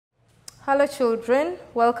Hello children,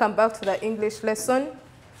 welcome back to the English lesson.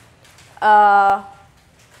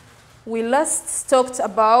 We last talked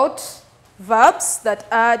about verbs that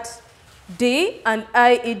add D and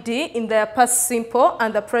IED in their past simple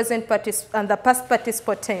and the present and the past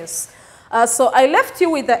participle tense. So I left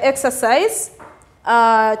you with the exercise,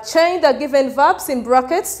 change the given verbs in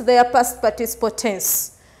brackets to their past participle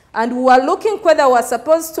tense. And we are looking whether we're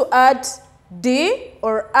supposed to add D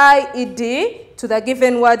or IED to the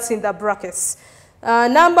given words in the brackets.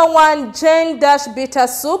 Number one, Jane dash bitter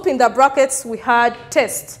soup. In the brackets, we had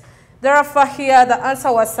taste. Therefore, here the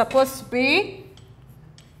answer was supposed to be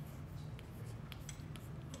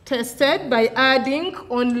tasted by adding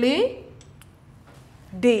only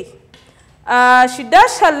D. She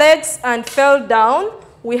dashed her legs and fell down.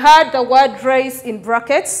 We had the word raise in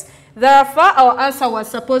brackets. Therefore, our answer was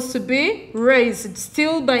supposed to be raised,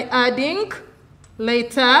 still by adding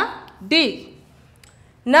letter D.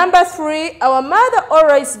 Number three, our mother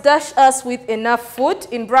always dashed us with enough food.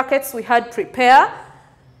 In brackets, we had prepare.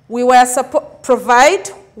 We were provide.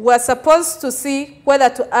 We were supposed to see whether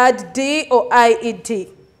to add D or IED.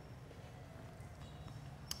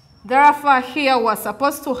 Therefore, here we're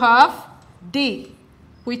supposed to have D,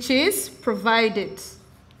 which is provided.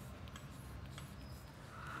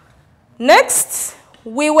 Next,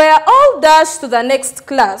 we were all dashed to the next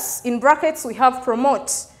class. In brackets, we have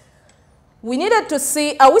promote. We needed to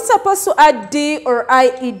see, are we supposed to add D or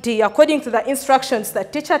IED according to the instructions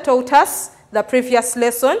that teacher taught us the previous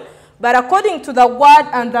lesson, but according to the word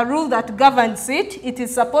and the rule that governs it, it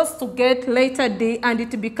is supposed to get letter D and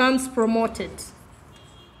it becomes promoted.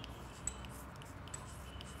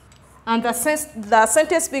 And the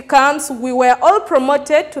sentence becomes, we were all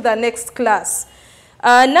promoted to the next class.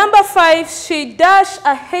 Number five, she dashed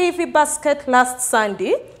a heavy basket last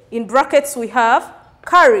Sunday. In brackets, we have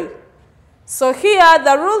carry. So here,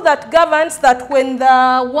 the rule that governs that when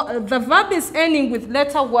the verb is ending with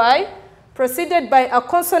letter Y, preceded by a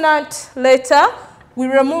consonant letter, we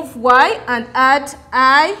remove Y and add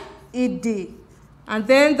IED. And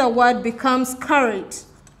then the word becomes carried.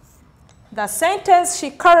 The sentence, she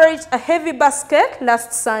carried a heavy basket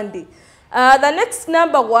last Sunday. The next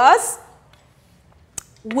number was,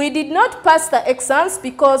 we did not pass the exams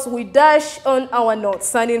because we dashed on our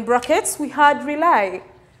notes. And in brackets, we had rely.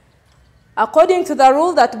 According to the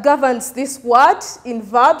rule that governs this word, in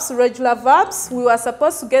verbs, regular verbs, we were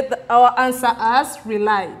supposed to get our answer as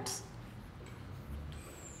relied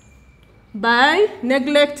by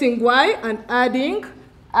neglecting Y and adding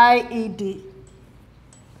IED.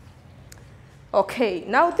 Okay,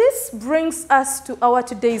 now this brings us to our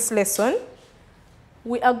today's lesson.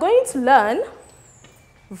 We are going to learn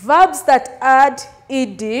verbs that add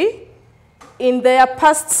ED in their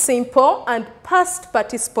past simple and past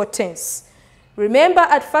participle tense. Remember,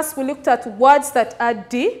 at first we looked at words that add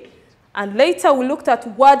D, and later we looked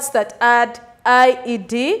at words that add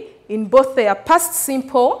IED in both their past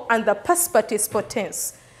simple and the past participle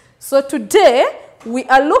tense. So today, we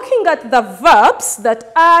are looking at the verbs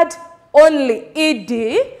that add only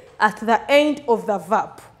ED at the end of the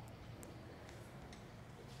verb.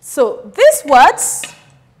 So these words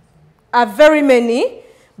are very many,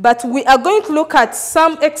 but we are going to look at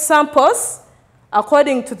some examples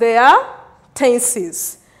according to their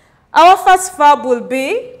tenses. Our first verb will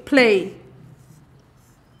be play.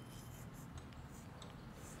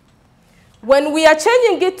 When we are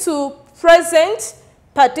changing it to present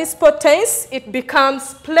participle tense, it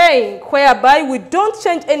becomes playing, whereby we don't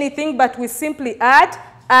change anything, but we simply add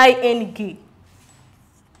ing.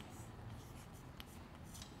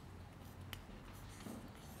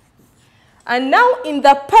 And now in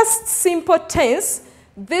the past simple tense,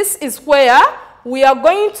 this is where we are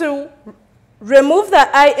going to remove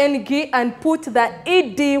the ing and put the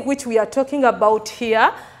ed, which we are talking about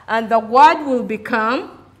here, and the word will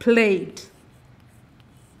become played.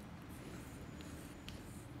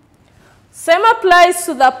 Same applies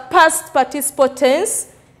to the past participle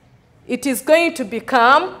tense. It is going to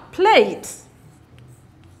become played.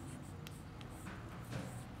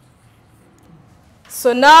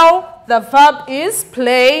 So now the verb is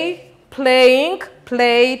play, playing,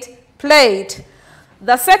 played, played.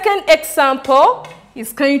 The second example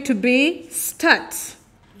is going to be start.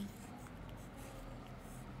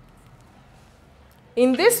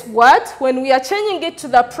 In this word, when we are changing it to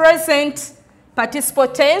the present participle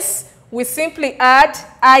tense, we simply add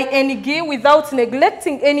ing without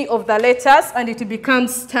neglecting any of the letters, and it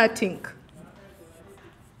becomes starting.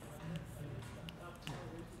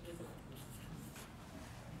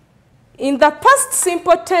 In the past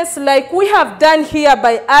simple tense, like we have done here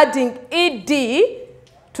by adding ed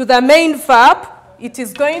to the main verb, it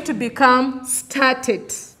is going to become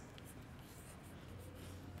started.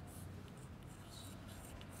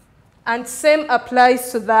 And same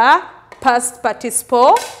applies to the past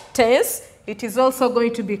participle tense. It is also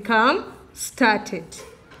going to become started.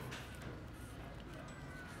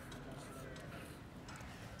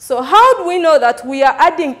 So how do we know that we are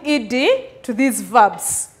adding ed to these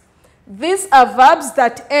verbs? These are verbs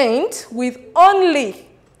that end with only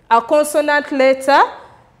a consonant letter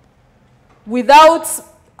without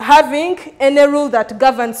having any rule that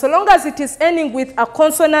governs. So long as it is ending with a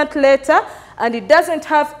consonant letter and it doesn't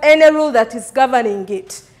have any rule that is governing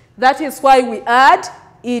it, that is why we add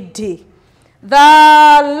ed. The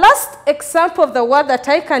last example of the word that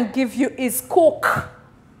I can give you is cook.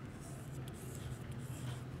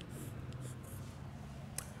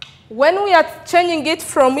 When we are changing it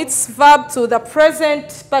from its verb to the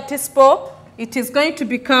present participle, it is going to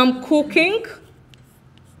become cooking.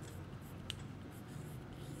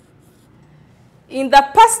 In the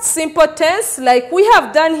past simple tense, like we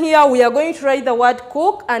have done here, we are going to write the word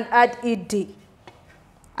cook and add ed.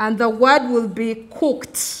 And the word will be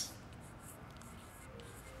cooked.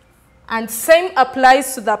 And same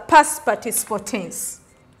applies to the past participle tense.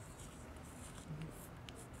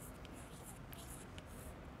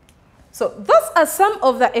 So those are some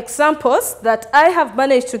of the examples that I have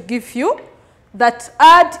managed to give you that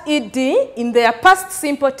add ed in their past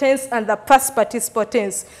simple tense and the past participle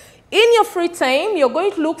tense. In your free time, you're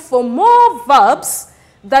going to look for more verbs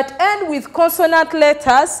that end with consonant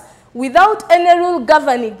letters without any rule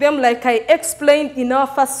governing them, like I explained in our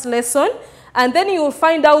first lesson. And then you will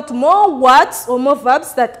find out more words or more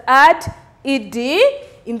verbs that add ed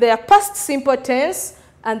in their past simple tense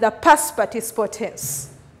and the past participle tense.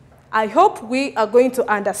 I hope we are going to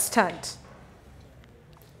understand.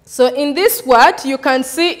 So in this word, you can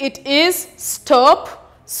see it is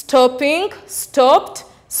stop, stopping, stopped,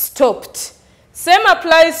 stopped. Same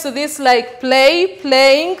applies to this like play,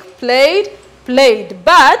 playing, played, played.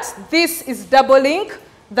 But this is doubling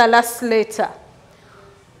the last letter.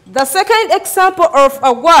 The second example of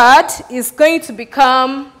a word is going to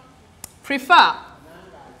become prefer.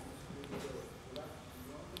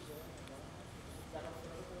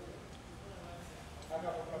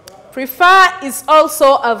 Prefer is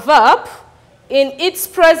also a verb. In its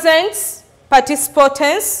present participle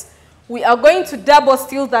tense, we are going to double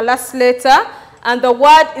still the last letter, and the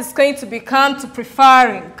word is going to become to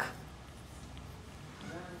preferring.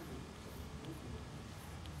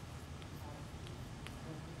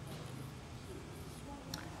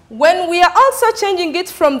 When we are also changing it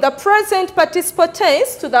from the present participle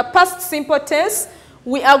tense to the past simple tense,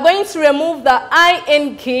 we are going to remove the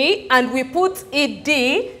ing and we put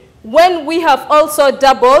ed when we have also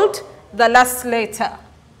doubled the last letter.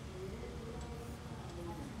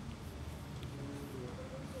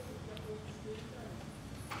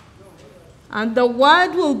 And the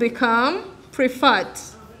word will become preferred.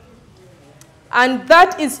 And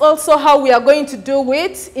that is also how we are going to do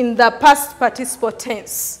it in the past participle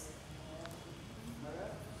tense.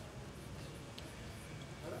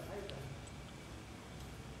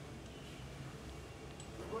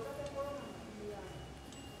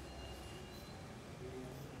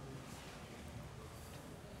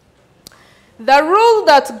 The rule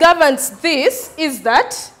that governs this is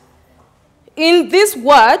that in these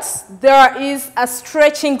words, there is a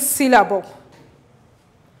stretching syllable,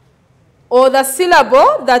 or the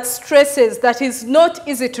syllable that stresses, that is not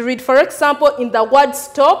easy to read. For example, in the word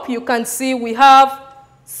stop, you can see we have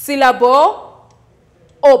syllable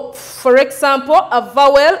op. For example, a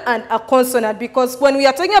vowel and a consonant, because when we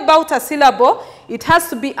are talking about a syllable, it has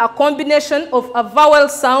to be a combination of a vowel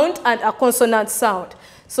sound and a consonant sound.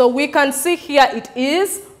 So we can see here it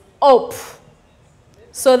is op.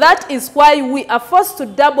 So that is why we are forced to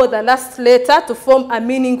double the last letter to form a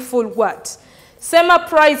meaningful word. Same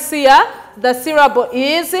applies here. The syllable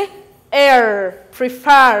is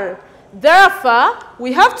prefer. Therefore,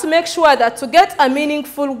 we have to make sure that to get a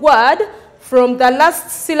meaningful word from the last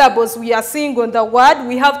syllables we are seeing on the word,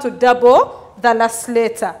 we have to double the last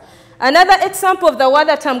letter. Another example of the word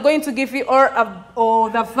that I'm going to give you, or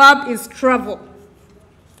the verb, is travel.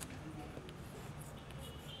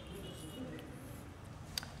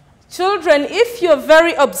 Children, if you're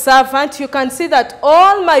very observant, you can see that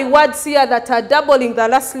all my words here that are doubling the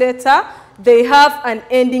last letter, they have an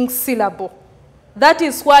ending syllable. That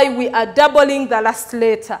is why we are doubling the last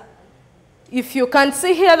letter. If you can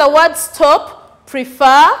see here the word stop,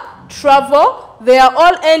 prefer, travel, they are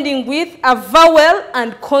all ending with a vowel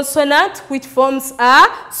and consonant, which forms a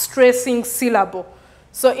stressing syllable.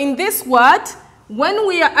 So in this word, when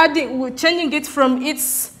we are changing it from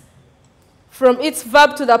from its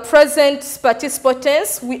verb to the present participle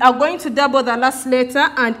tense, we are going to double the last letter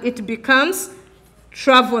and it becomes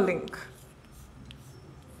traveling.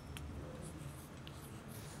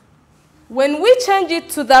 When we change it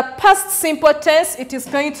to the past simple tense, it is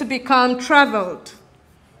going to become traveled.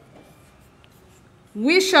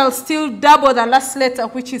 We shall still double the last letter,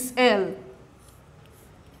 which is L.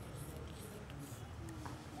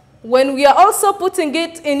 When we are also putting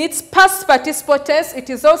it in its past participle tense,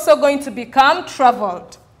 it is also going to become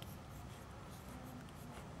traveled.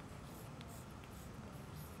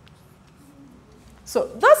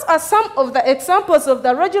 So those are some of the examples of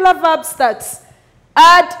the regular verbs that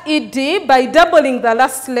add ed by doubling the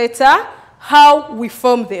last letter, how we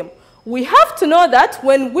form them. We have to know that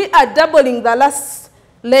when we are doubling the last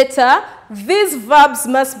letter, these verbs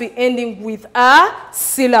must be ending with a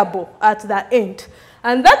syllable at the end.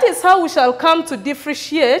 And that is how we shall come to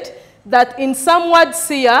differentiate that in some words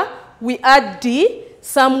here we add D,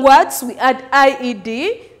 some words we add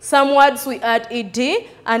IED, some words we add ED,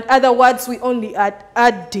 and other words we only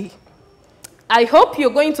add D. I hope you're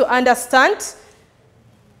going to understand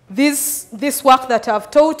this work that I've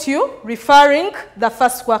taught you, referring the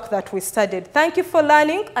first work that we studied. Thank you for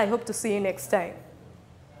learning. I hope to see you next time.